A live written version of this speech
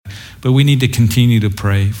But we need to continue to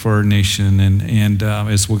pray for our nation, and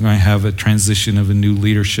as we're going to have a transition of a new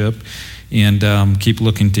leadership, and keep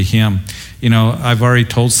looking to him. I've already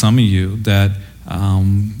told some of you that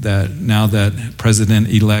that now that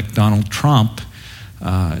President-elect Donald Trump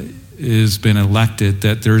has been elected,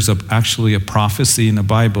 that there's actually a prophecy in the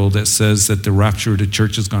Bible that says that the rapture of the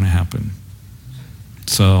church is going to happen.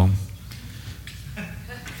 So,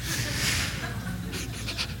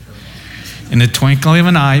 in the twinkling of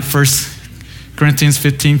an eye, 1 Corinthians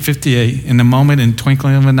 15:58, in the moment, in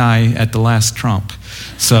twinkling of an eye, at the last trump.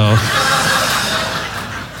 So,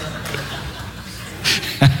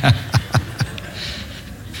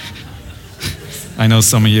 I know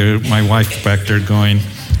some of you, my wife back there going,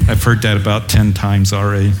 I've heard that about 10 times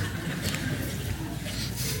already.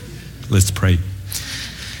 Let's pray.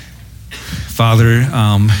 Father,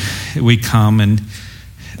 we come, and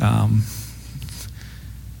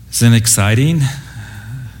isn't it exciting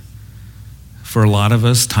for a lot of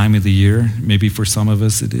us, time of the year? Maybe for some of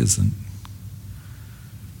us it isn't.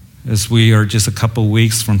 As we are just a couple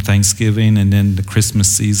weeks from Thanksgiving and then the Christmas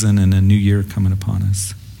season and a new year coming upon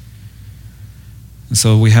us. And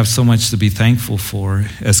so we have so much to be thankful for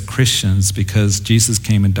as Christians, because Jesus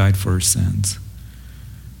came and died for our sins.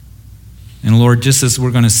 And Lord, just as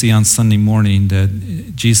we're going to see on Sunday morning,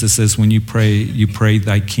 that Jesus says when you pray,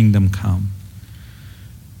 thy kingdom come.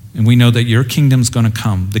 And we know that your kingdom's going to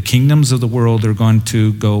come. The kingdoms of the world are going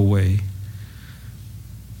to go away.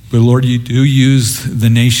 But Lord, you do use the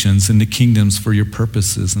nations and the kingdoms for your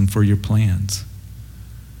purposes and for your plans.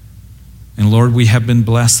 And Lord, we have been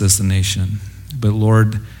blessed as a nation. But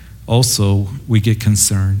Lord, also we get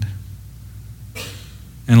concerned.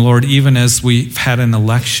 And Lord, even as we've had an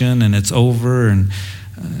election and it's over, and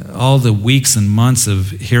all the weeks and months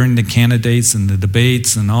of hearing the candidates and the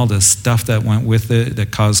debates and all the stuff that went with it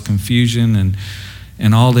that caused confusion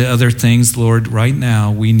and all the other things, Lord, right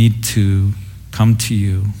now we need to come to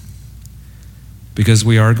you, because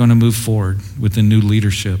we are going to move forward with a new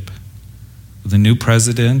leadership, with a new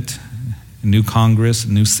president, a new Congress,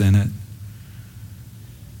 a new Senate,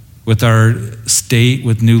 with our state,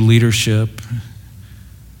 with new leadership.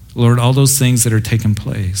 Lord, all those things that are taking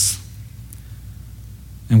place.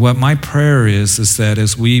 And what my prayer is that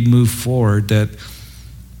as we move forward, that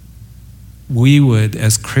we would,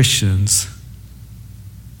 as Christians,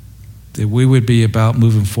 that we would be about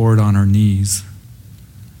moving forward on our knees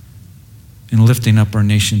and lifting up our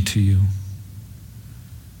nation to you.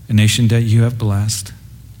 A nation that you have blessed.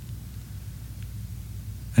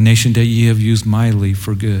 A nation that you have used mightily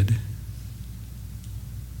for good.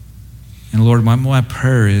 And Lord, my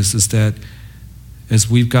prayer is that as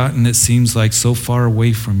we've gotten, it seems like, so far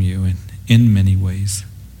away from you in many ways,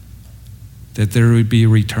 that there would be a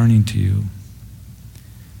returning to you.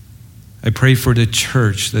 I pray for the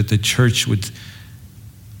church, that the church would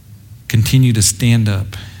continue to stand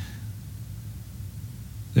up.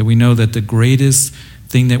 That we know that the greatest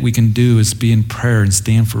thing that we can do is be in prayer and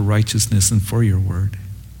stand for righteousness and for your word.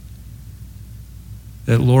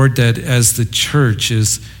 That, Lord, that as the church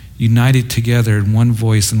is united together in one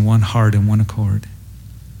voice and one heart and one accord,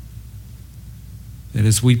 that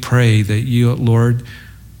as we pray that you, Lord,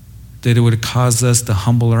 that it would cause us to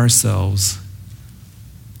humble ourselves.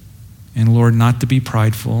 And Lord, not to be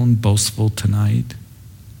prideful and boastful tonight,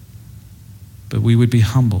 but we would be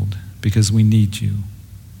humbled because we need you.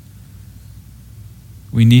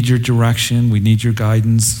 We need your direction. We need your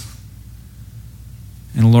guidance.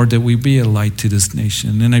 And Lord, that we be a light to this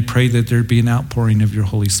nation. And I pray that there be an outpouring of your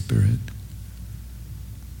Holy Spirit.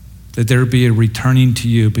 That there be a returning to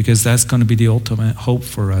you, because that's going to be the ultimate hope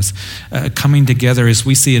for us. Coming together as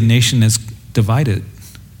we see a nation that's divided.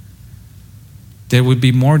 There would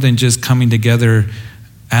be more than just coming together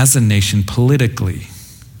as a nation politically.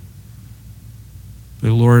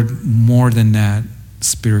 But Lord, more than that,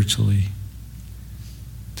 spiritually.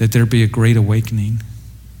 That there be a great awakening.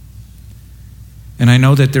 And I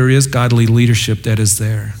know that there is godly leadership that is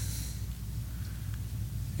there.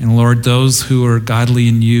 And Lord, those who are godly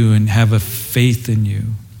in you and have a faith in you,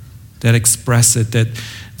 that express it, that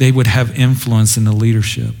they would have influence in the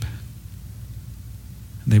leadership.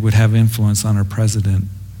 They would have influence on our president.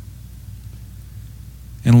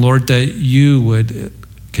 And Lord, that you would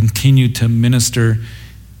continue to minister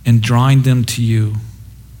and drawing them to you,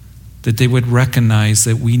 that they would recognize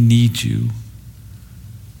that we need you,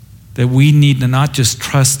 that we need to not just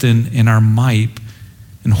trust in our might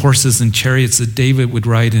and horses and chariots that David would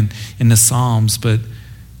write in the Psalms, but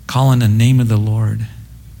call on the name of the Lord.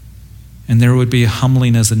 And there would be a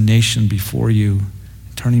humbling as a nation before you,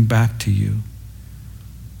 turning back to you.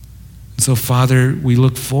 And so, Father, we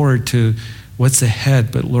look forward to what's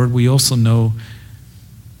ahead. But Lord, we also know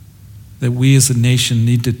that we as a nation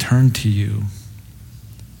need to turn to you.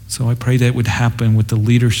 So I pray that would happen with the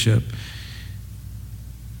leadership.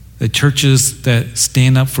 That churches that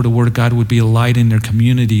stand up for the Word of God would be a light in their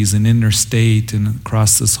communities and in their state and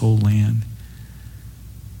across this whole land.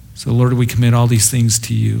 So Lord, we commit all these things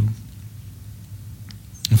to you.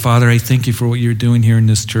 And Father, I thank you for what you're doing here in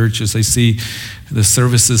this church as I see the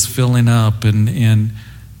services filling up. And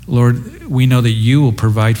Lord, we know that you will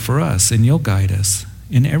provide for us and you'll guide us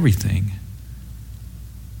in everything.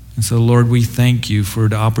 And so Lord, we thank you for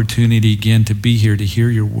the opportunity again to be here to hear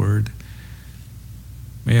your word.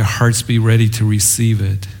 May our hearts be ready to receive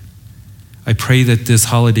it. I pray that this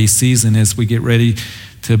holiday season, as we get ready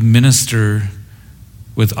to minister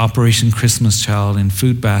with Operation Christmas Child and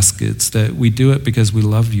food baskets, that we do it because we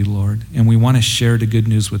love you, Lord, and we want to share the good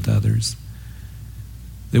news with others.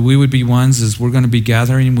 That we would be ones as we're going to be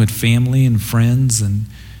gathering with family and friends and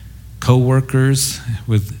co-workers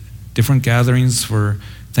with different gatherings for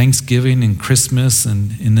Thanksgiving and Christmas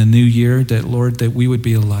and in the new year, that, Lord, that we would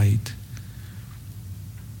be a light.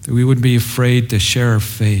 That we wouldn't be afraid to share our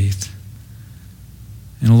faith.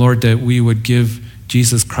 And Lord, that we would give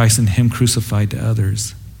Jesus Christ and him crucified to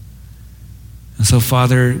others. And so,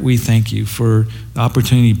 Father, we thank you for the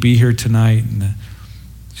opportunity to be here tonight and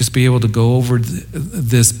just be able to go over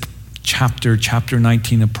this chapter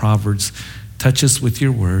 19 of Proverbs. Touch us with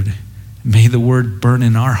your word. May the word burn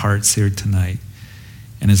in our hearts here tonight.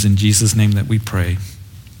 And it's in Jesus' name that we pray.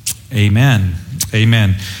 Amen.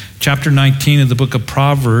 Amen. Chapter 19 of the book of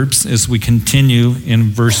Proverbs, as we continue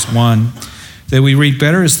in verse 1, that we read,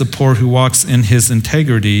 "Better is the poor who walks in his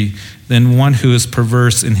integrity than one who is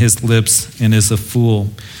perverse in his lips and is a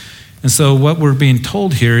fool." And so what we're being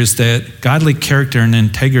told here is that godly character and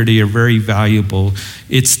integrity are very valuable.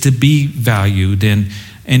 It's to be valued. And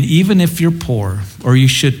even if you're poor, or you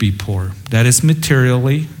should be poor, that is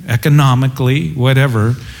materially, economically,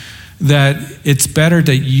 whatever, that it's better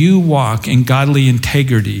that you walk in godly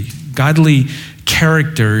integrity. Godly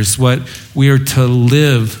character is what we are to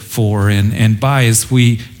live for and by as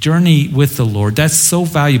we journey with the Lord. That's so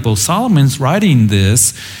valuable. Solomon's writing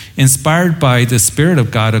this, inspired by the Spirit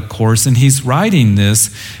of God, of course, and he's writing this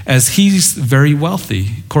as he's very wealthy.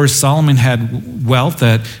 Of course, Solomon had wealth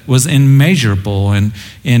that was immeasurable, and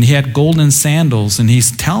he had golden sandals, and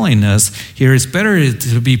he's telling us here, it's better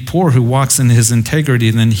to be poor who walks in his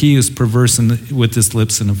integrity than he who's perverse with his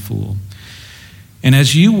lips and a fool. And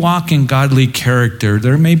as you walk in godly character,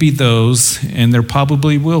 there may be those, and there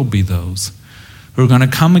probably will be those, who are going to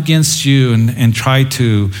come against you and try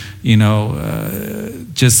to,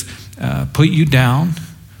 just put you down,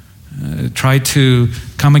 try to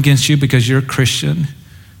come against you because you're a Christian,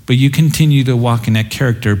 but you continue to walk in that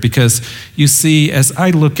character. Because you see, as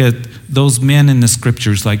I look at those men in the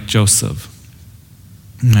scriptures like Joseph,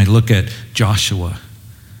 and I look at Joshua,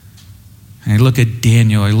 I look at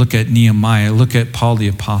Daniel, I look at Nehemiah, I look at Paul the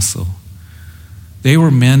Apostle. They were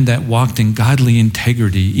men that walked in godly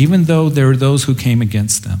integrity, even though there were those who came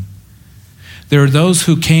against them. There are those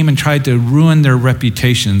who came and tried to ruin their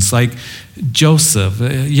reputations, like Joseph,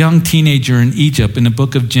 a young teenager in Egypt in the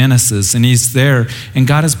book of Genesis, and he's there, and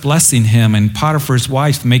God is blessing him, and Potiphar's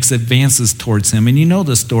wife makes advances towards him. And you know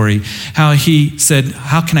the story, how he said,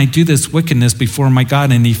 "How can I do this wickedness before my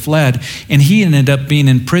God?" And he fled, and he ended up being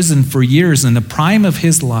in prison for years in the prime of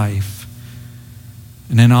his life.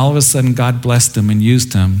 And then all of a sudden, God blessed him and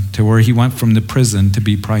used him to where he went from the prison to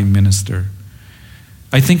be prime minister.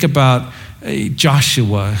 I think about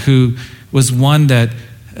Joshua, who was one that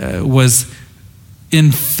was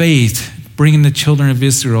in faith, bringing the children of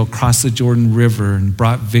Israel across the Jordan River and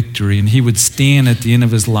brought victory. And he would stand at the end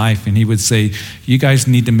of his life and he would say, "You guys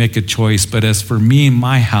need to make a choice, but as for me and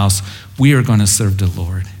my house, we are going to serve the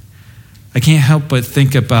Lord." I can't help but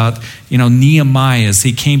think about, Nehemiah as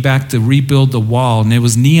he came back to rebuild the wall. And it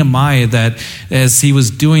was Nehemiah that as he was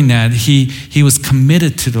doing that, he was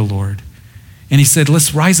committed to the Lord. And he said,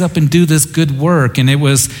 "Let's rise up and do this good work." And it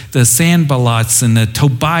was the Sanballats and the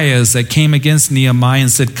Tobias that came against Nehemiah and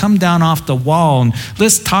said, "Come down off the wall and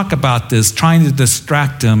let's talk about this," trying to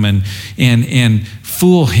distract him and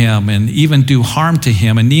fool him and even do harm to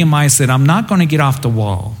him. And Nehemiah said, "I'm not going to get off the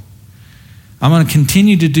wall. I'm going to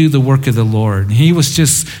continue to do the work of the Lord." And he was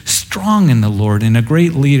just strong in the Lord and a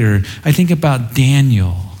great leader. I think about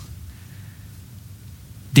Daniel.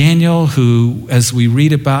 Daniel, who, as we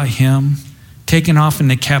read about him, taken off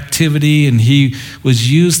into captivity, and he was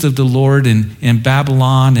used of the Lord in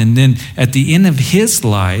Babylon. And then at the end of his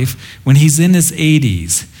life, when he's in his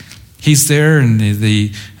 80s, He's there, and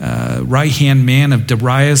the right-hand man of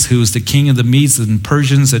Darius, who was the king of the Medes and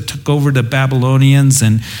Persians that took over the Babylonians.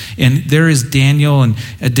 And there is Daniel, and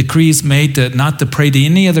a decree is made not to pray to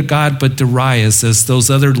any other god but Darius, as those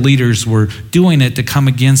other leaders were doing it to come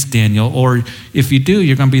against Daniel. Or if you do,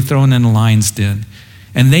 you're going to be thrown in the lion's den.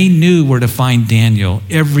 And they knew where to find Daniel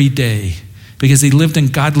every day, because he lived in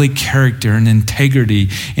godly character and integrity,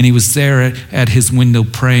 and he was there at his window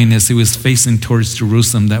praying as he was facing towards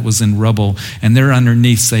Jerusalem that was in rubble, and they're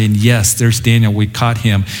underneath saying, yes, there's Daniel, we caught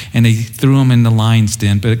him, and they threw him in the lion's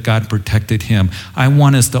den, but God protected him. I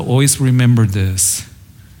want us to always remember this,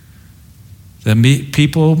 that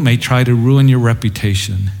people may try to ruin your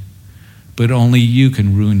reputation, but only you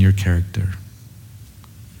can ruin your character.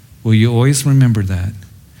 Will you always remember that?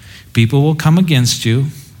 People will come against you,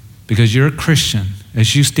 because you're a Christian,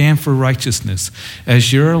 as you stand for righteousness,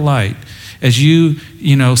 as you're a light, as you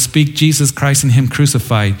speak Jesus Christ and him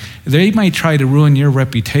crucified. They may try to ruin your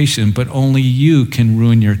reputation, but only you can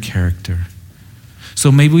ruin your character.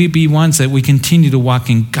 So may we be ones that we continue to walk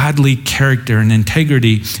in godly character and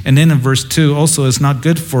integrity. And then in verse 2, also it's not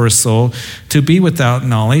good for a soul to be without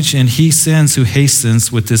knowledge, and he sins who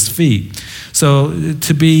hastens with his feet. So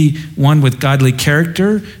to be one with godly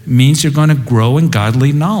character means you're going to grow in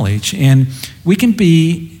godly knowledge. And we can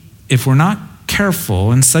be, if we're not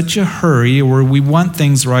careful, in such a hurry where we want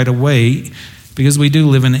things right away, because we do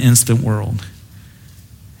live in an instant world.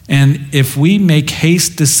 And if we make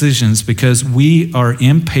haste decisions because we are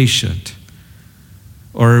impatient,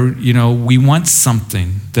 or we want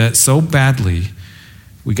something that so badly,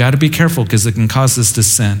 we got to be careful, because it can cause us to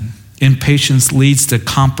sin. Impatience leads to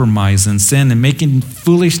compromise and sin and making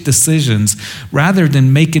foolish decisions rather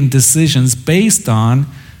than making decisions based on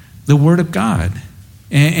the Word of God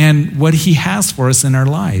and what he has for us in our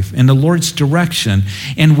life and the Lord's direction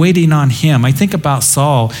and waiting on him. I think about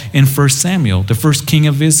Saul in 1 Samuel, the first king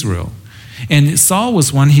of Israel. And Saul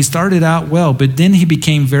was one, he started out well, but then he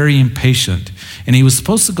became very impatient. And he was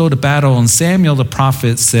supposed to go to battle, and Samuel the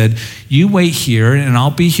prophet said, you wait here, and I'll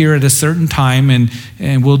be here at a certain time,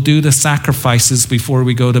 and we'll do the sacrifices before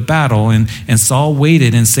we go to battle. And Saul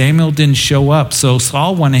waited, and Samuel didn't show up. So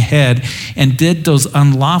Saul went ahead and did those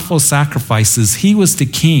unlawful sacrifices. He was the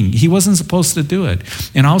king. He wasn't supposed to do it.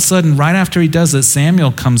 And all of a sudden, right after he does it,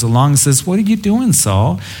 Samuel comes along and says, what are you doing,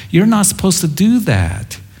 Saul? You're not supposed to do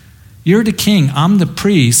that. You're the king, I'm the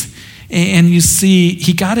priest. And you see,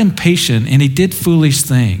 he got impatient and he did foolish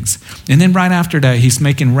things. And then right after that, he's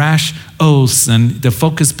making rash oaths, and the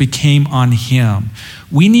focus became on him.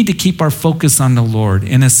 We need to keep our focus on the Lord,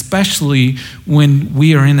 and especially when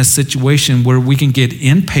we are in a situation where we can get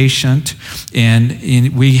impatient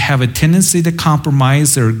and we have a tendency to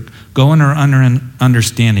compromise or go in our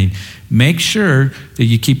understanding. Make sure that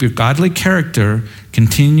you keep your godly character,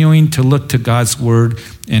 continuing to look to God's word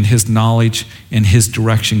and his knowledge and his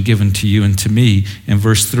direction given to you and to me. In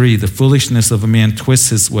verse 3, the foolishness of a man twists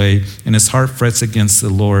his way, and his heart frets against the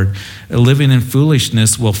Lord. Living in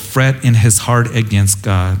foolishness will fret in his heart against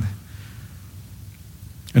God.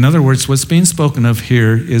 In other words, what's being spoken of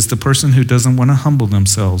here is the person who doesn't want to humble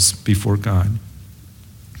themselves before God.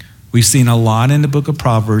 We've seen a lot in the book of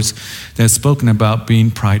Proverbs that's spoken about being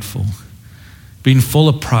prideful, being full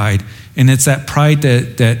of pride. And it's that pride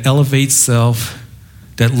that elevates self,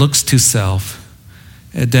 that looks to self,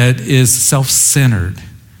 that is self-centered.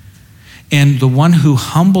 And the one who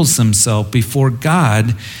humbles himself before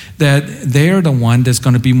God, that they're the one that's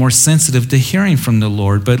going to be more sensitive to hearing from the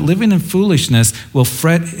Lord. But living in foolishness will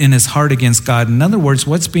fret in his heart against God. In other words,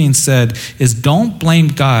 what's being said is don't blame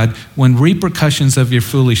God when repercussions of your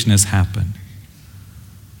foolishness happen.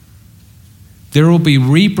 There will be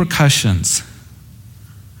repercussions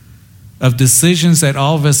of decisions that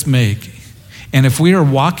all of us make. And if we are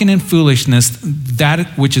walking in foolishness,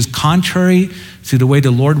 that which is contrary to the way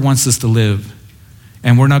the Lord wants us to live,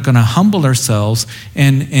 and we're not going to humble ourselves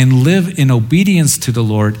and live in obedience to the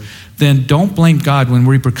Lord, then don't blame God when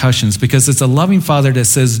repercussions, because it's a loving Father that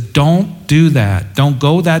says, don't do that. Don't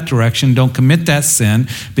go that direction. Don't commit that sin,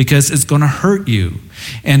 because it's going to hurt you.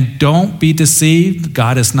 And don't be deceived.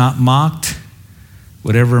 God is not mocked.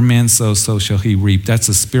 Whatever a man sows, so shall he reap. That's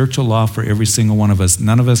a spiritual law for every single one of us.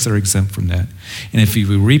 None of us are exempt from that. And if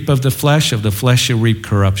you reap of the flesh you reap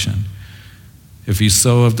corruption. If you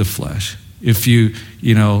sow of the flesh. If you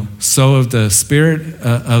sow of the Spirit,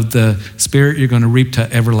 you're going to reap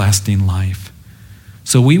to everlasting life.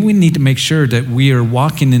 So we need to make sure that we are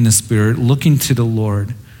walking in the Spirit, looking to the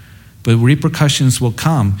Lord. But repercussions will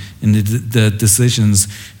come in the decisions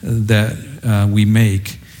that we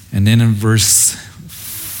make. And then in verse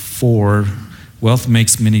 4, wealth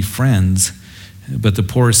makes many friends, but the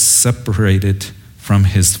poor is separated from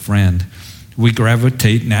his friend. We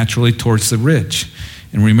gravitate naturally towards the rich.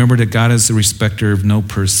 And remember that God is the respecter of no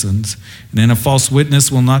persons. And then a false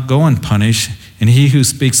witness will not go unpunished, and he who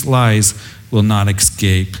speaks lies will not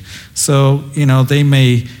escape. So, they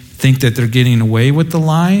may think that they're getting away with the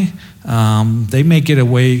lie. They may get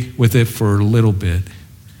away with it for a little bit.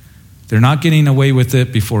 They're not getting away with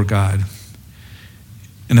it before God.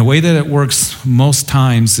 And the way that it works most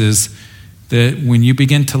times is that when you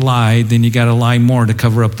begin to lie, then you got to lie more to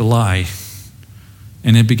cover up the lie.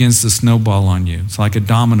 And it begins to snowball on you. It's like a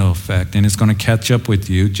domino effect, and it's going to catch up with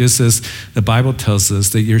you, just as the Bible tells us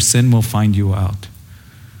that your sin will find you out.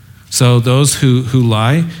 So those who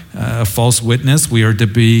lie, a false witness, we are to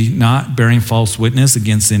be not bearing false witness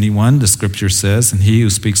against anyone, the scripture says, and he who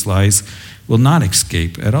speaks lies will not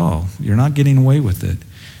escape at all. You're not getting away with it.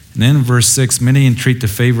 And then in verse 6, many entreat to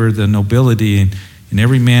favor the nobility, and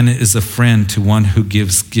every man is a friend to one who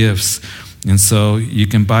gives gifts. And so you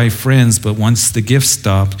can buy friends, but once the gifts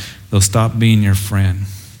stop, they'll stop being your friend.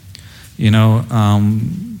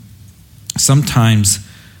 Sometimes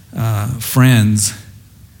friends,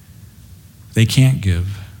 they can't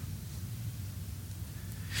give.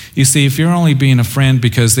 You see, if you're only being a friend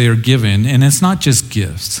because they are given, and it's not just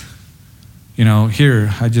gifts.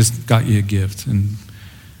 Here, I just got you a gift and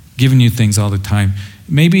giving you things all the time.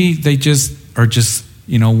 Maybe they just are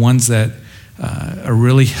ones that are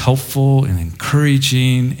really helpful and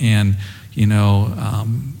encouraging and, in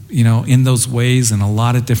those ways, in a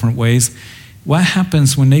lot of different ways. What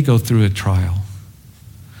happens when they go through a trial?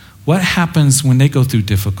 What happens when they go through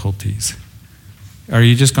difficulties? Are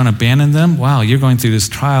you just going to abandon them? Wow, you're going through this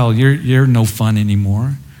trial. You're no fun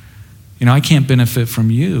anymore. I can't benefit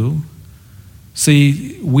from you.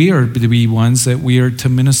 See, we are to be ones that we are to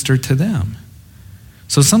minister to them.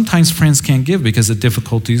 So sometimes friends can't give because of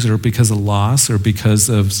difficulties or because of loss or because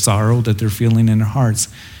of sorrow that they're feeling in their hearts.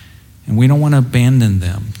 And we don't want to abandon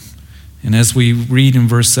them. And as we read in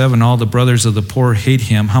verse 7, all the brothers of the poor hate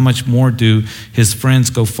him. How much more do his friends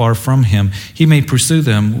go far from him? He may pursue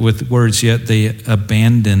them with words, yet they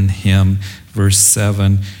abandon him. Verse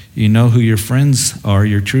 7, you know who your friends are,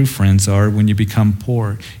 your true friends are, when you become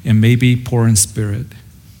poor, and maybe poor in spirit.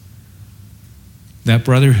 That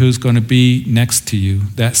brother who's going to be next to you,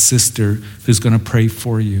 that sister who's going to pray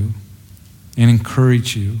for you and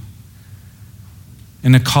encourage you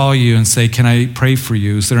and to call you and say, can I pray for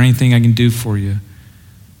you? Is there anything I can do for you?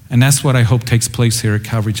 And that's what I hope takes place here at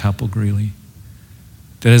Calvary Chapel, Greeley.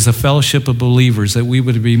 That as a fellowship of believers, that we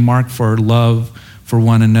would be marked for our love for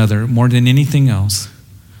one another more than anything else.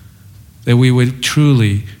 That we would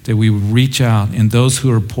reach out, and those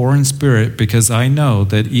who are poor in spirit, because I know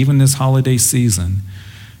that even this holiday season,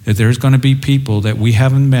 that there's going to be people that we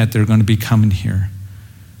haven't met that are going to be coming here,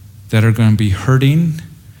 that are going to be hurting,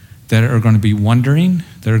 that are going to be wondering,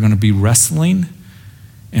 that are going to be wrestling,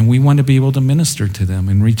 and we want to be able to minister to them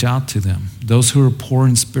and reach out to them. Those who are poor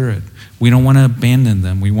in spirit, we don't want to abandon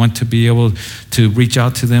them. We want to be able to reach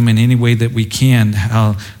out to them in any way that we can,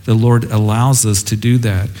 how the Lord allows us to do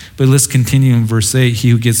that. But let's continue in verse 8.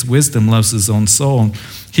 He who gets wisdom loves his own soul.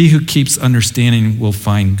 He who keeps understanding will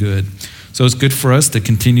find good. So it's good for us to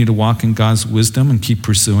continue to walk in God's wisdom and keep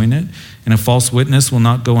pursuing it. And a false witness will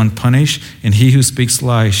not go unpunished, and he who speaks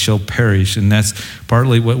lies shall perish. And that's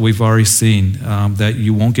partly what we've already seen, that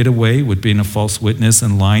you won't get away with being a false witness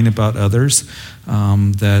and lying about others,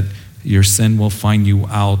 that your sin will find you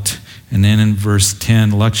out. And then in verse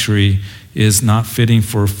 10, luxury is not fitting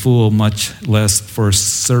for a fool, much less for a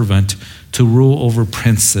servant to rule over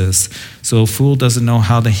princes. So a fool doesn't know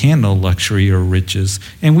how to handle luxury or riches.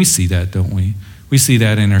 And we see that, don't we? We see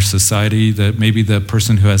that in our society, that maybe the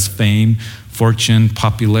person who has fame, fortune,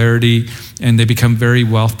 popularity, and they become very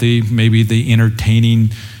wealthy, maybe the entertainer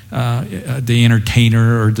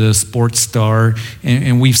or the sports star,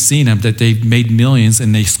 and we've seen them that they've made millions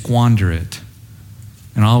and they squander it.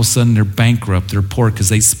 And all of a sudden they're bankrupt, they're poor because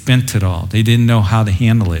they spent it all. They didn't know how to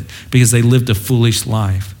handle it because they lived a foolish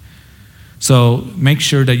life. So make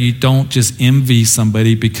sure that you don't just envy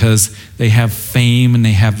somebody because they have fame and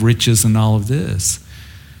they have riches and all of this.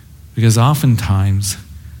 Because oftentimes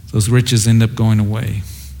those riches end up going away.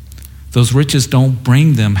 Those riches don't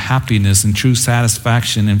bring them happiness and true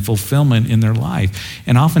satisfaction and fulfillment in their life.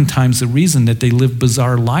 And oftentimes the reason that they live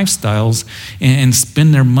bizarre lifestyles and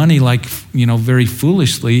spend their money very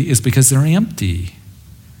foolishly is because they're empty.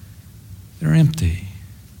 They're empty.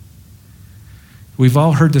 We've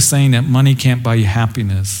all heard the saying that money can't buy you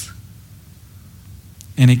happiness.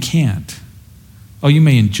 And it can't. Oh, you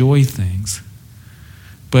may enjoy things.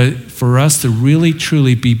 But for us to really,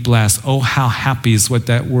 truly be blessed, oh, how happy is what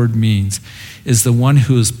that word means. is the one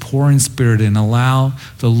who is poor in spirit and allow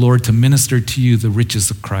the Lord to minister to you the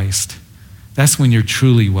riches of Christ. That's when you're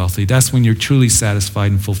truly wealthy. That's when you're truly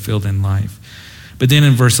satisfied and fulfilled in life. But then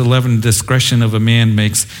in verse 11, the discretion of a man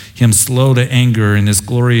makes him slow to anger, and his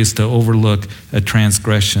glory is to overlook a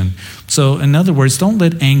transgression. So in other words, don't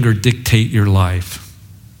let anger dictate your life.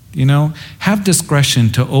 Have discretion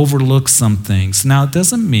to overlook some things. Now, it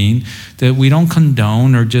doesn't mean that we don't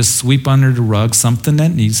condone or just sweep under the rug something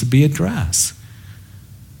that needs to be addressed.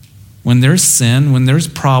 When there's sin, when there's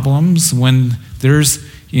problems, when there's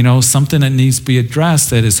something that needs to be addressed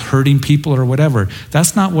that is hurting people or whatever.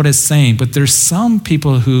 That's not what it's saying. But there's some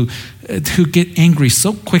people who get angry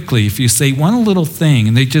so quickly if you say one little thing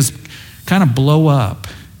and they just kind of blow up.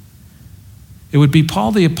 It would be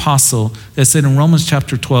Paul the Apostle that said in Romans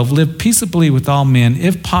chapter 12, live peaceably with all men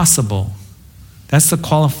if possible. That's the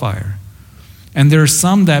qualifier. And there are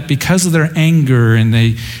some that because of their anger and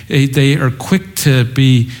they are quick to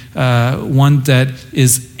be one that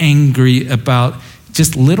is angry about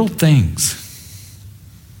just little things,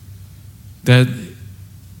 that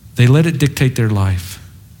they let it dictate their life,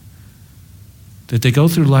 that they go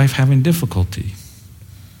through life having difficulty.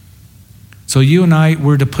 So you and I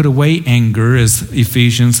were to put away anger, as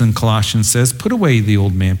Ephesians and Colossians says. Put away the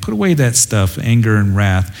old man. Put away that stuff, anger and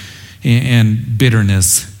wrath and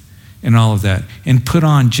bitterness and all of that. And put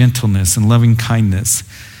on gentleness and loving kindness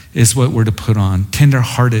is what we're to put on.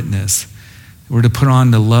 Tenderheartedness. We're to put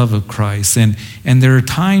on the love of Christ. And there are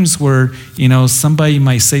times where, somebody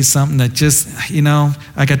might say something that just,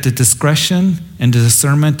 I got the discretion and the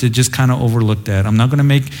discernment to just kind of overlook that. I'm not going to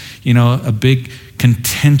make, a big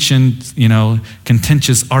contentious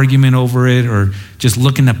argument over it or just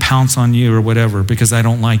looking to pounce on you or whatever because I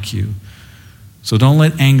don't like you. So don't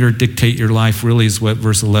let anger dictate your life, really is what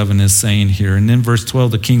verse 11 is saying here. And then verse 12,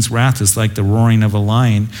 the king's wrath is like the roaring of a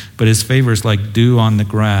lion, but his favor is like dew on the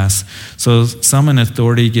grass. So some in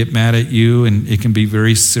authority get mad at you, and it can be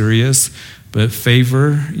very serious, but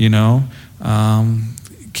favor,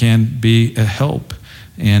 can be a help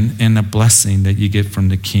and a blessing that you get from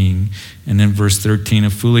the king. And then verse 13, a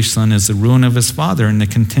foolish son is the ruin of his father, and the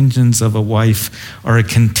contentions of a wife are a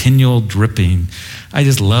continual dripping. I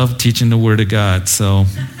just love teaching the word of God. So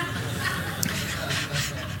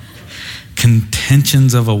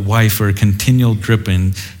contentions of a wife are a continual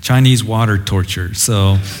dripping, Chinese water torture.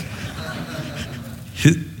 So,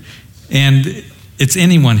 and it's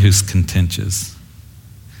anyone who's contentious.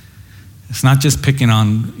 It's not just picking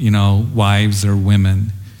on, wives or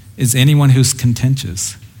women. It's anyone who's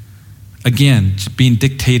contentious. Again, being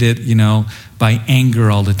dictated, by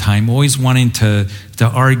anger all the time, always wanting to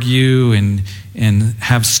argue and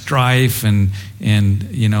have strife and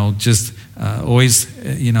just always,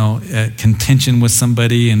 at contention with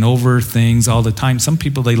somebody and over things all the time. Some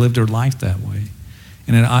people, they live their life that way,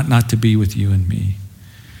 and it ought not to be with you and me.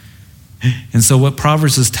 And so what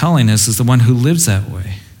Proverbs is telling us is the one who lives that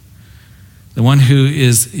way. The one who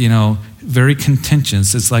is, very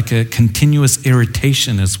contentious. It's like a continuous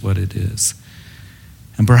irritation is what it is.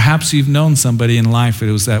 And perhaps you've known somebody in life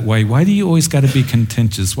that was that way. Why do you always got to be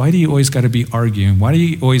contentious? Why do you always got to be arguing? Why do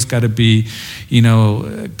you always got to be,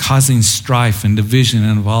 causing strife and division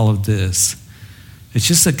and all of this? It's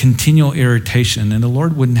just a continual irritation, and the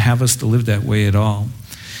Lord wouldn't have us to live that way at all.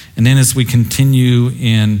 And then as we continue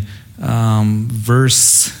in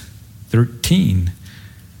verse 13,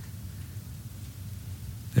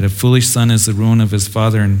 that a foolish son is the ruin of his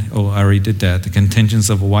father, and I already did that. The contentions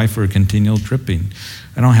of a wife are a continual dripping.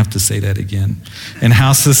 I don't have to say that again. And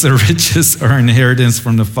houses of riches are inheritance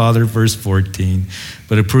from the father, verse 14.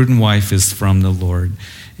 But a prudent wife is from the Lord.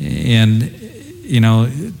 And,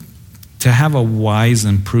 to have a wise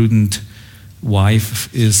and prudent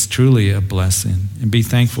wife is truly a blessing. And be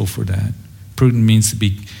thankful for that. Prudent means to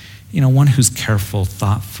be, one who's careful,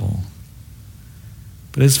 thoughtful.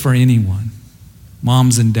 But it's for anyone.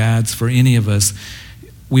 Moms and dads, for any of us,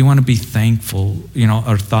 we want to be thankful,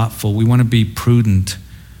 or thoughtful. We want to be prudent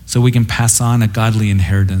so we can pass on a godly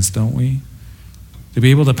inheritance, don't we? To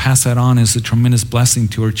be able to pass that on is a tremendous blessing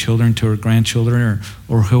to our children, to our grandchildren,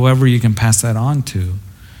 or whoever you can pass that on to.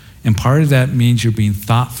 And part of that means you're being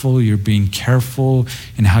thoughtful, you're being careful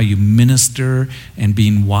in how you minister, and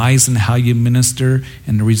being wise in how you minister,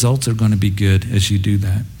 and the results are going to be good as you do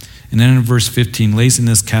that. And then in verse 15,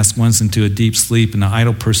 laziness casts one into a deep sleep, and the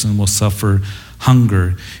idle person will suffer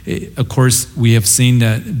hunger. Of course, we have seen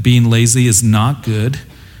that being lazy is not good.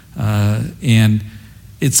 And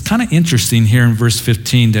it's kind of interesting here in verse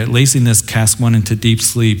 15 that laziness casts one into deep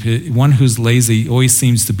sleep. One who's lazy always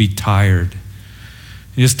seems to be tired.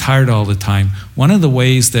 You're just tired all the time. One of the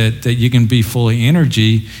ways that you can be full of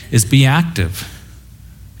energy is be active.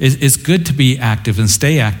 It's good to be active and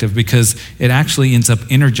stay active because it actually ends up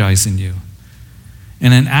energizing you.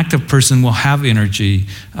 And an active person will have energy,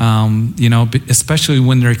 especially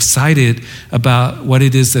when they're excited about what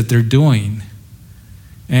it is that they're doing.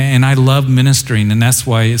 And I love ministering, and that's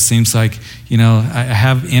why it seems like, I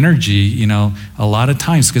have energy, a lot of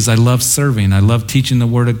times because I love serving. I love teaching the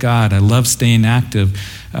Word of God. I love staying active.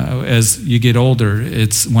 As you get older,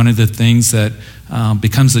 it's one of the things that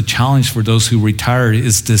becomes a challenge for those who retire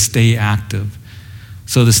is to stay active.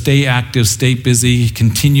 So to stay active, stay busy,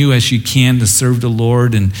 continue as you can to serve the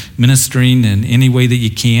Lord and ministering in any way that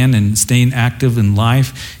you can, and staying active in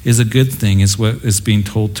life is a good thing, is what is being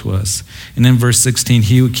told to us. And then verse 16,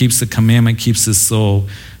 he who keeps the commandment keeps his soul,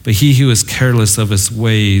 but he who is careless of his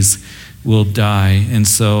ways will die. And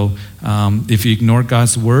so if you ignore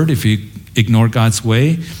God's word, if you ignore God's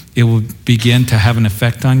way, it will begin to have an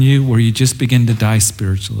effect on you where you just begin to die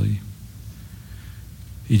spiritually.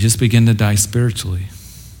 You just begin to die spiritually.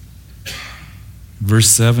 Verse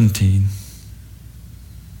 17,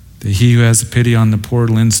 that he who has pity on the poor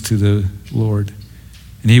lends to the Lord,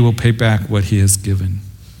 and he will pay back what he has given.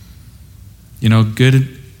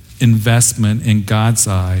 Good investment in God's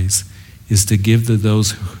eyes is to give to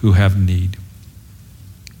those who have need.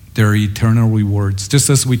 There are eternal rewards, just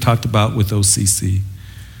as we talked about with OCC.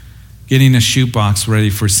 Getting a shoebox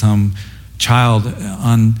ready for some child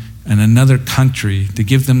in another country to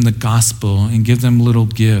give them the gospel and give them little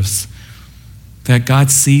gifts. That God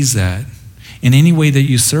sees that in any way that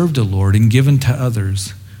you serve the Lord and given to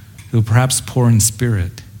others who are perhaps poor in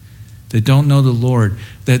spirit, that don't know the Lord,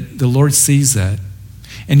 that the Lord sees that.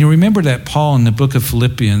 And you remember that Paul in the book of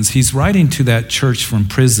Philippians, he's writing to that church from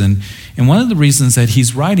prison. And one of the reasons that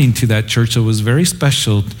he's writing to that church that was very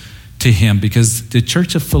special to him, because the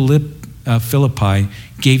church of Philippi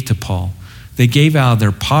gave to Paul. They gave out of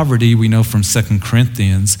their poverty, we know from 2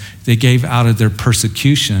 Corinthians. They gave out of their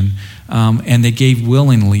persecution, and they gave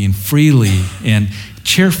willingly and freely and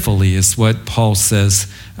cheerfully is what Paul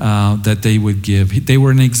says that they would give. They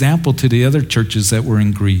were an example to the other churches that were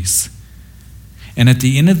in Greece. And at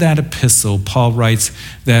the end of that epistle, Paul writes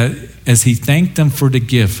that as he thanked them for the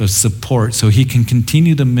gift of support so he can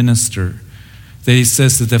continue to minister, that he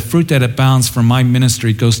says that the fruit that abounds from my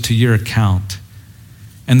ministry goes to your account.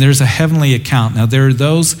 And there's a heavenly account. Now, there are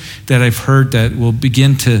those that I've heard that will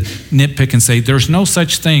begin to nitpick and say, there's no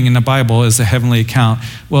such thing in the Bible as a heavenly account.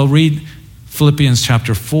 Well, read Philippians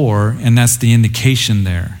chapter 4, and that's the indication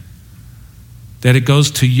there. That it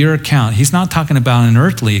goes to your account. He's not talking about an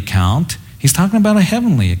earthly account. He's talking about a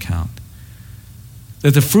heavenly account.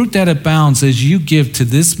 That the fruit that abounds as you give to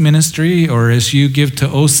this ministry, or as you give to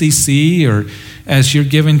OCC, or as you're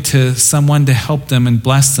giving to someone to help them and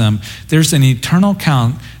bless them, there's an eternal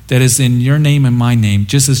account that is in your name and my name.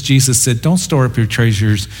 Just as Jesus said, don't store up your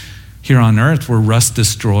treasures here on earth where rust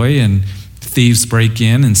destroy and thieves break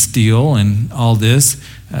in and steal and all this.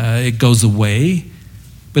 It goes away.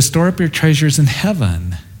 But store up your treasures in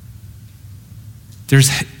heaven. There's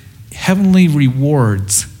heavenly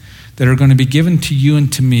rewards that are going to be given to you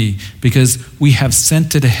and to me because we have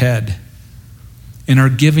sent it ahead and are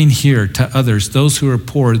giving here to others, those who are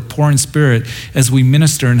poor in spirit, as we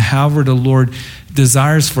minister, and however the Lord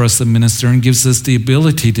desires for us to minister and gives us the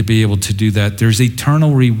ability to be able to do that. There's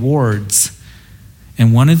eternal rewards.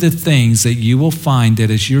 And one of the things that you will find that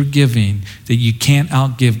as you're giving, that you can't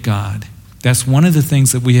outgive God. That's one of the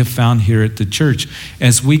things that we have found here at the church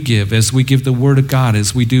as we give the Word of God,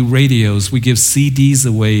 as we do radios, we give CDs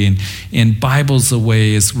away and Bibles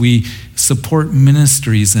away, as we support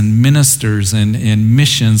ministries and ministers and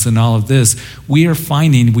missions and all of this. We are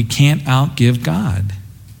finding we can't outgive God.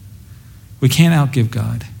 We can't outgive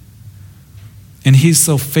God. And He's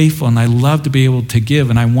so faithful, and I love to be able to give,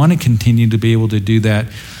 and I want to continue to be able to do that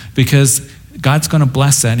because God's going to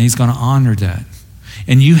bless that and He's going to honor that.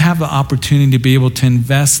 And you have the opportunity to be able to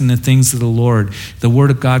invest in the things of the Lord, the Word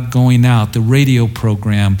of God going out, the radio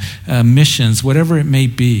program, missions, whatever it may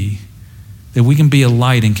be, that we can be a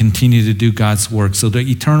light and continue to do God's work. So the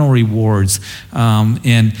eternal rewards,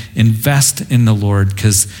 and invest in the Lord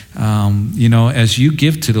because, as you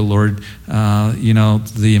give to the Lord,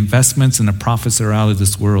 the investments and the profits are out of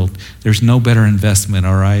this world. There's no better investment,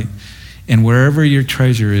 all right? And wherever your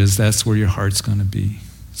treasure is, that's where your heart's going to be.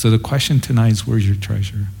 So the question tonight is, where's your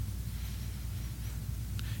treasure?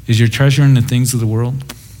 Is your treasure in the things of the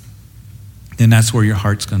world? Then that's where your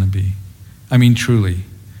heart's going to be. I mean, truly.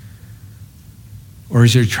 Or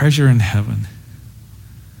is your treasure in heaven?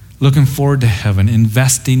 Looking forward to heaven,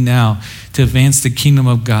 investing now to advance the kingdom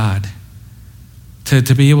of God,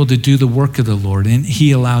 to be able to do the work of the Lord. And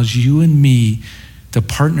he allows you and me to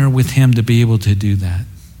partner with him to be able to do that.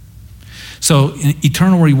 So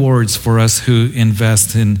eternal rewards for us who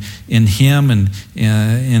invest in him and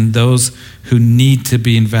in those who need to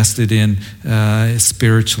be invested in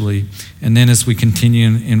spiritually. And then as we continue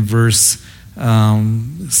in verse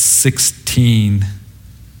 18,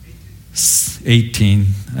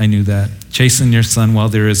 I knew that. Chasten your son while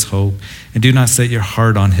there is hope, and do not set your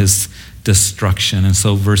heart on his destruction. And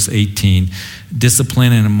so verse 18,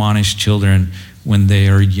 discipline and admonish children when they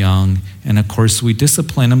are young. And of course, we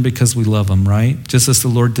discipline them because we love them, right? Just as the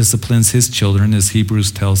Lord disciplines his children, as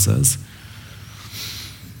Hebrews tells us.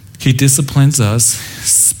 He disciplines us,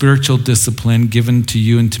 spiritual discipline given to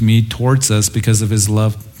you and to me towards us because of his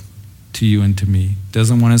love to you and to me.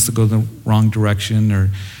 Doesn't want us to go the wrong direction or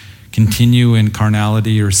continue in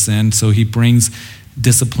carnality or sin. So he brings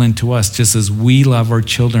discipline to us just as we love our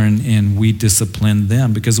children and we discipline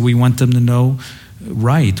them because we want them to know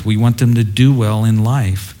right. We want them to do well in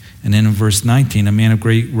life. And then in verse 19, a man of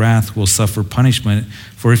great wrath will suffer punishment,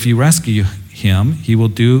 for if you rescue him, he will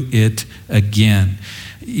do it again.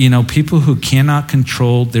 You know, people who cannot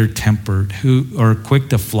control their temper, who are quick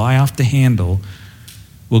to fly off the handle,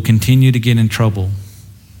 will continue to get in trouble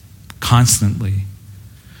constantly.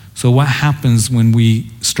 So what happens when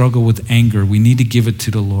we struggle with anger? We need to give it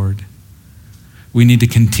to the Lord. We need to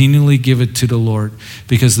continually give it to the Lord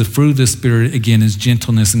because the fruit of the Spirit, again, is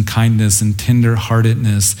gentleness and kindness and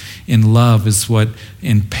tender-heartedness and love is what,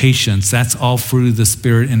 and patience. That's all fruit of the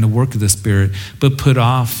Spirit and the work of the Spirit. But put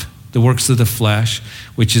off the works of the flesh,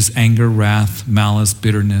 which is anger, wrath, malice,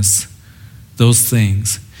 bitterness, those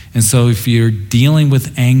things. And so if you're dealing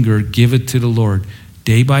with anger, give it to the Lord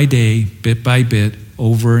day by day, bit by bit,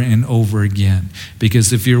 over and over again.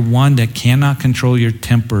 Because if you're one that cannot control your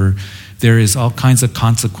temper, there is all kinds of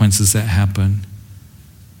consequences that happen.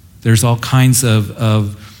 There's all kinds of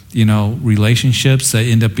relationships that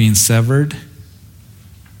end up being severed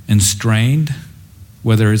and strained,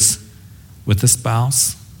 whether it's with a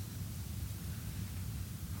spouse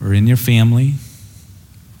or in your family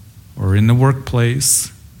or in the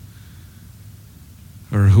workplace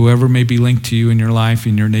or whoever may be linked to you in your life,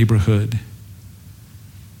 in your neighborhood.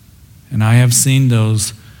 And I have seen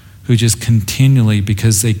those who just continually,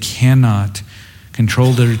 because they cannot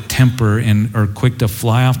control their temper and are quick to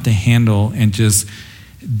fly off the handle and just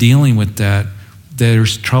dealing with that,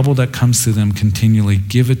 there's trouble that comes to them continually.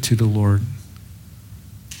 Give it to the Lord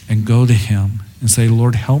and go to him and say,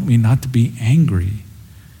 Lord, help me not to be angry.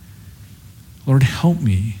 Lord, help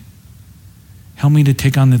me. Help me to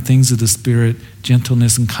take on the things of the Spirit,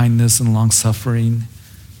 gentleness and kindness and long-suffering,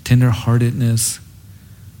 tender-heartedness.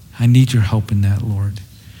 I need your help in that, Lord.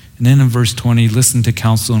 And then in verse 20, listen to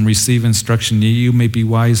counsel and receive instruction that you may be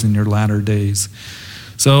wise in your latter days.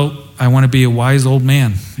 So I want to be a wise old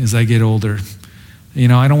man as I get older. You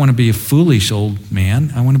know, I don't want to be a foolish old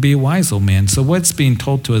man. I want to be a wise old man. So what's being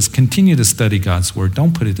told to us, continue to study God's word.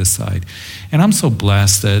 Don't put it aside. And I'm so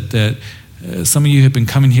blessed that some of you have been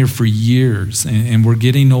coming here for years and we're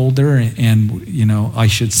getting older and, you know, I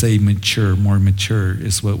should say mature, more mature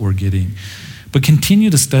is what we're getting. But continue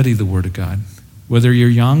to study the word of God, whether you're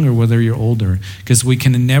young or whether you're older, because we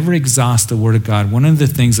can never exhaust the word of God. One of the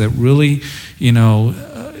things that really,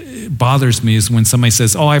 bothers me is when somebody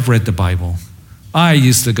says, oh, I've read the Bible. I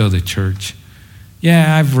used to go to church.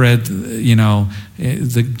 Yeah, I've read,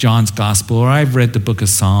 the John's Gospel, or I've read the book of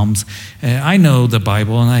Psalms. I know the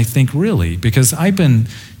Bible, and I think really, because I've been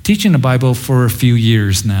teaching the Bible for a few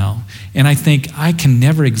years now, and I think I can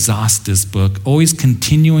never exhaust this book, always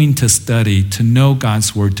continuing to study, to know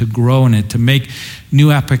God's word, to grow in it, to make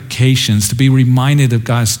new applications, to be reminded of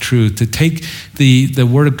God's truth, to take the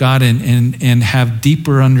word of God and have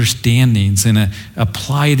deeper understandings and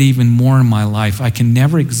apply it even more in my life. I can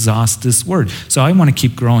never exhaust this word. So I want to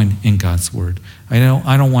keep growing in God's word. I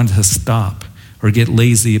don't want to stop or get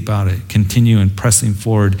lazy about it. Continue in pressing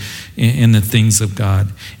forward in the things of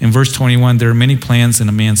God. In verse 21, there are many plans in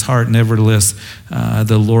a man's heart. Nevertheless,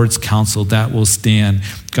 the Lord's counsel, that will stand.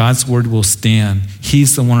 God's word will stand.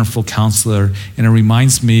 He's the wonderful counselor. And it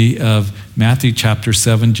reminds me of Matthew chapter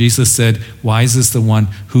 7. Jesus said, wise is the one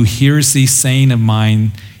who hears these saying of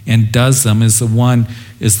mine and does them, is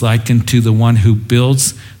likened to the one who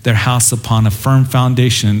builds their house upon a firm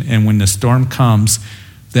foundation. And when the storm comes,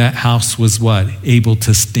 that house was what? Able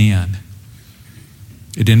to stand.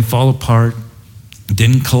 It didn't fall apart. It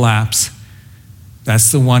didn't collapse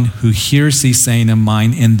That's the one who hears these saying of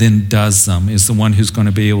mine and then does them, is the one who's going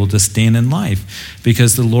to be able to stand in life,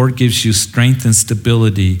 because the Lord gives you strength and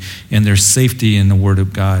stability, and there's safety in the Word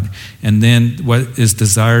of God. And then what is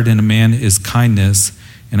desired in a man is kindness,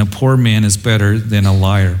 and a poor man is better than a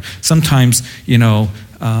liar. Sometimes,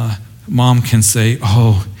 mom can say,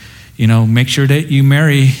 make sure that you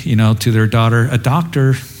marry, to their daughter a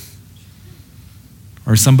doctor,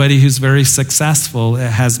 or somebody who's very successful,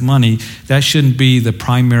 that has money. That shouldn't be the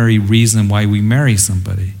primary reason why we marry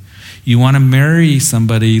somebody. You want to marry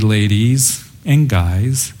somebody, ladies and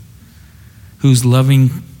guys, whose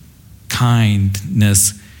loving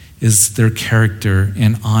kindness is their character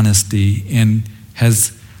and honesty and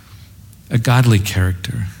has a godly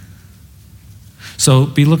character. So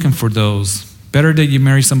be looking for those. Better that you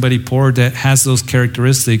marry somebody poor that has those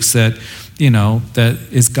characteristics that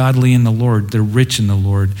is godly in the Lord. They're rich in the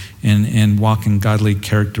Lord and walk in godly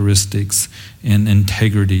characteristics and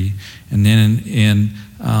integrity. And then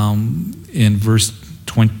in verse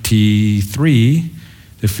 23,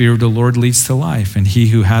 the fear of the Lord leads to life, and he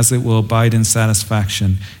who has it will abide in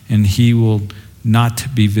satisfaction, and he will not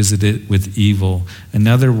be visited with evil. In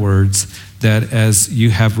other words, that as you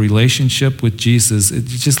have relationship with Jesus, it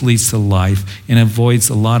just leads to life and avoids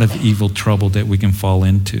a lot of evil trouble that we can fall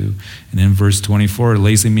into. And in verse 24, a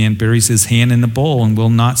lazy man buries his hand in the bowl and will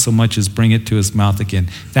not so much as bring it to his mouth again.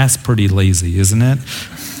 That's pretty lazy, isn't it?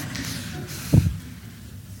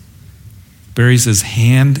 Buries his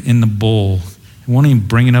hand in the bowl. He won't even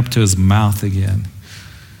bring it up to his mouth again.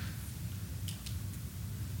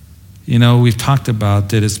 We've talked about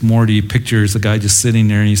that it's more to you pictures a guy just sitting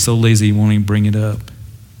there and he's so lazy he won't even bring it up.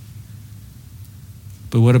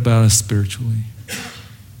 But what about us spiritually?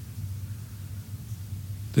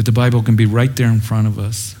 That the Bible can be right there in front of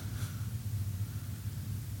us.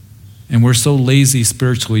 And we're so lazy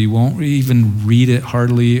spiritually, you won't even read it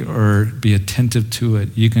hardly or be attentive to it.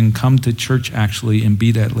 You can come to church actually and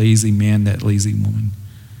be that lazy man, that lazy woman.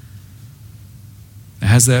 It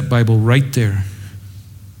has that Bible right there.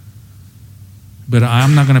 But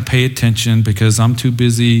I'm not going to pay attention because I'm too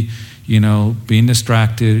busy, being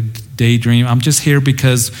distracted, daydream. I'm just here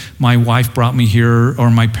because my wife brought me here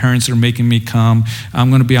or my parents are making me come. I'm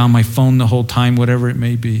going to be on my phone the whole time, whatever it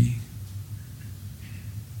may be.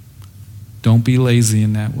 Don't be lazy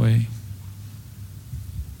in that way.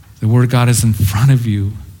 The Word of God is in front of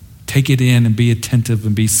you. Take it in and be attentive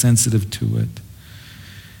and be sensitive to it.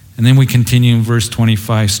 And then we continue in verse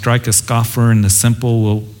 25. Strike a scoffer and the simple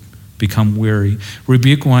will become weary.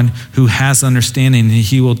 Rebuke one who has understanding, and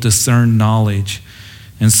he will discern knowledge.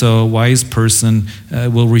 And so a wise person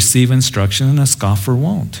will receive instruction, and a scoffer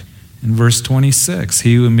won't. In verse 26,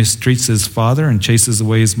 he who mistreats his father and chases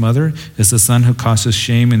away his mother is the son who causes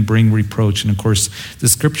shame and bring reproach. And of course, the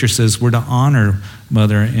scripture says we're to honor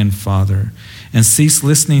mother and father. And cease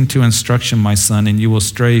listening to instruction, my son, and you will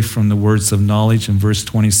stray from the words of knowledge. In verse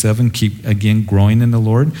 27, keep again growing in the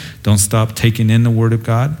Lord. Don't stop taking in the word of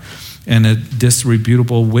God. And a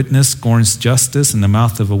disreputable witness scorns justice, and the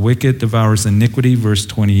mouth of a wicked devours iniquity. Verse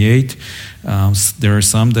 28, there are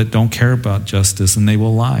some that don't care about justice, and they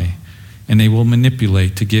will lie, and they will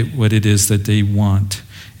manipulate to get what it is that they want.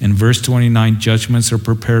 In verse 29, judgments are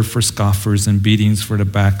prepared for scoffers and beatings for the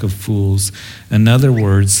back of fools. In other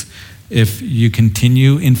words, if you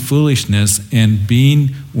continue in foolishness and being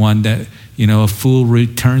one that, a fool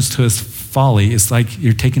returns to his folly, it's like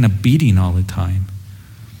you're taking a beating all the time.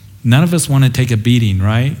 None of us want to take a beating,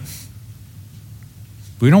 right?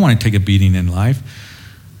 We don't want to take a beating in life.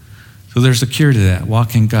 So there's a cure to that.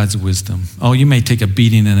 Walk in God's wisdom. Oh, you may take a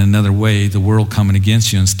beating in another way, the world coming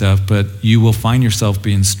against you and stuff, but you will find yourself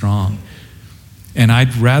being strong. And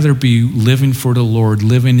I'd rather be living for the Lord,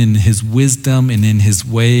 living in his wisdom and in his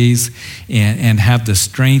ways, and have the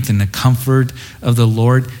strength and the comfort of the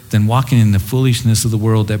Lord than walking in the foolishness of the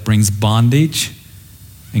world that brings bondage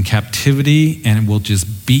and captivity, and it will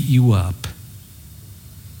just beat you up.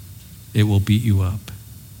 It will beat you up.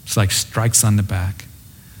 It's like strikes on the back.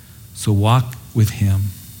 So walk with him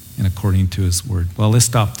and according to his word. Well, let's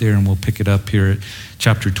stop there and we'll pick it up here at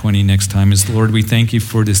chapter 20 next time. Lord, we thank you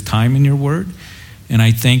for this time in your word. And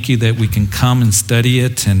I thank you that we can come and study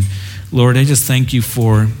it. And Lord, I just thank you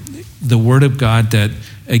for the word of God that,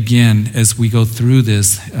 again, as we go through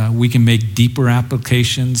this, we can make deeper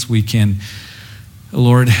applications. We can,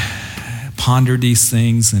 Lord, ponder these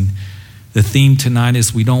things. And the theme tonight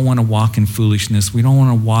is we don't want to walk in foolishness. We don't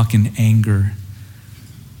want to walk in anger.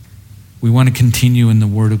 We want to continue in the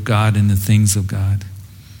word of God and the things of God.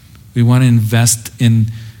 We want to invest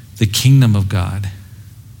in the kingdom of God.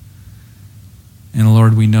 And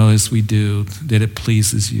Lord, we know as we do that it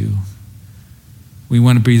pleases you. We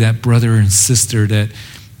want to be that brother and sister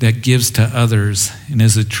that gives to others and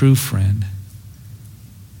is a true friend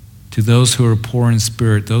to those who are poor in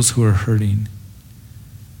spirit, those who are hurting.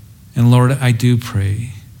 And Lord, I do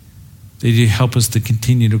pray that you help us to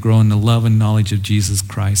continue to grow in the love and knowledge of Jesus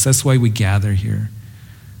Christ. That's why we gather here.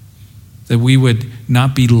 That we would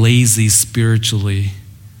not be lazy spiritually,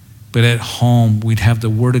 but at home we'd have the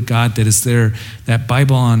Word of God that is there, that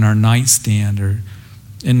Bible on our nightstand or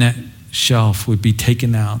in that shelf would be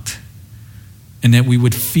taken out, and that we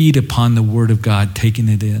would feed upon the Word of God, taking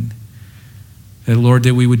it in. That, Lord,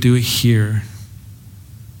 that we would do it here.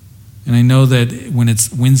 And I know that when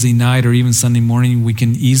it's Wednesday night or even Sunday morning, we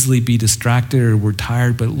can easily be distracted or we're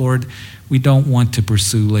tired, but Lord, we don't want to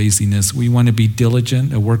pursue laziness. We want to be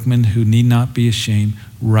diligent, a workman who need not be ashamed,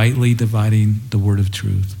 rightly dividing the word of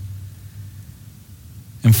truth.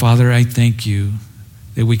 And Father, I thank you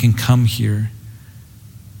that we can come here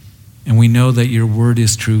and we know that your word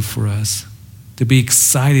is true for us, to be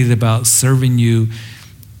excited about serving you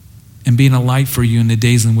and being a light for you in the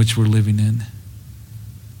days in which we're living in.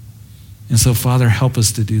 And so, Father, help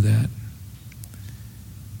us to do that.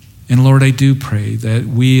 And Lord, I do pray that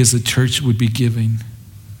we as a church would be giving,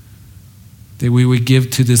 that we would give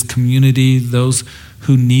to this community, those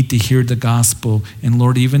who need to hear the gospel. And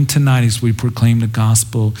Lord, even tonight as we proclaim the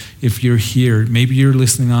gospel, if you're here, maybe you're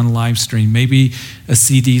listening on live stream, maybe a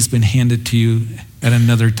CD's been handed to you at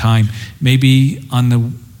another time, maybe on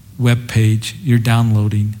the web page you're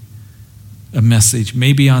downloading a message,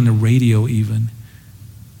 maybe on the radio even.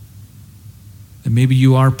 That maybe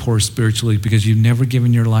you are poor spiritually because you've never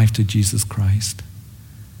given your life to Jesus Christ.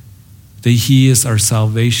 That he is our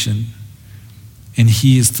salvation and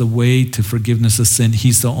he is the way to forgiveness of sin.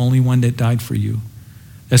 He's the only one that died for you.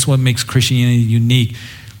 That's what makes Christianity unique.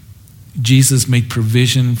 Jesus made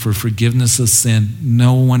provision for forgiveness of sin.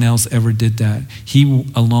 No one else ever did that.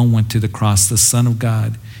 He alone went to the cross, the Son of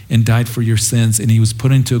God, and died for your sins. And he was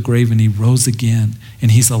put into a grave and he rose again.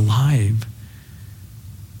 And he's alive.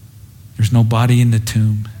 There's no body in the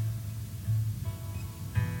tomb.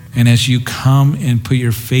 And as you come and put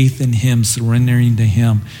your faith in him, surrendering to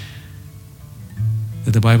him,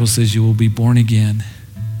 that the Bible says you will be born again,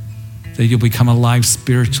 that you'll become alive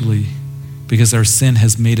spiritually because our sin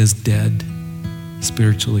has made us dead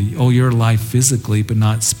spiritually. Oh, you're alive physically, but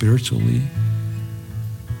not spiritually.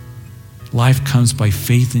 Life comes by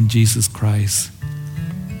faith in Jesus Christ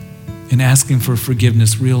and asking for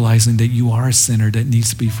forgiveness, realizing that you are a sinner that needs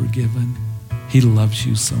to be forgiven. He loves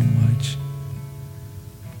you so much.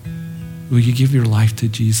 Will you give your life to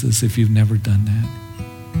Jesus if you've never done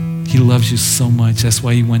that? He loves you so much. That's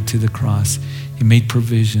why he went to the cross. He made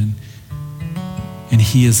provision. And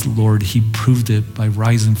he is Lord. He proved it by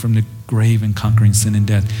rising from the grave and conquering sin and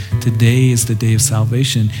death. Today is the day of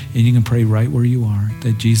salvation. And you can pray right where you are,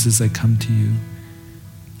 that Jesus, I come to you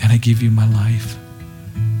and I give you my life.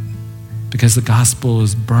 Because the gospel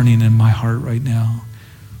is burning in my heart right now.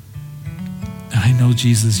 And I know,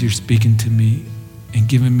 Jesus, you're speaking to me and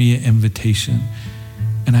giving me an invitation.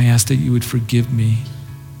 And I ask that you would forgive me.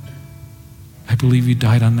 I believe you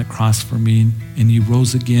died on the cross for me and you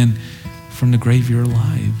rose again from the grave. You're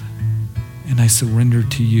alive. And I surrender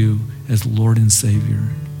to you as Lord and Savior.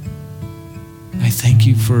 I thank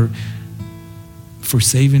you for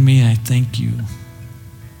saving me. I thank you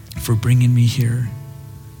for bringing me here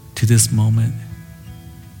to this moment.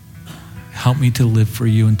 Help me to live for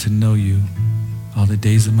you and to know you all the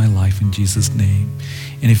days of my life in Jesus' name.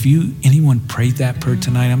 And if anyone prayed that prayer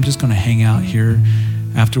tonight, I'm just going to hang out here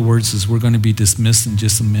afterwards as we're going to be dismissed in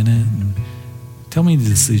just a minute. And tell me the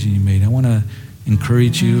decision you made. I want to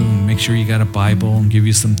encourage you and make sure you got a Bible and give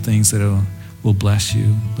you some things that will bless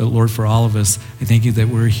you. But Lord, for all of us, I thank you that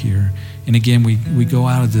we're here. And again, we go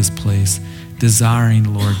out of this place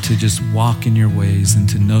desiring, Lord, to just walk in your ways and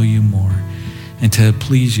to know you more and to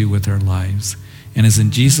please you with our lives. And it's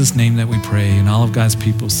in Jesus' name that we pray. And all of God's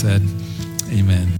people said, amen.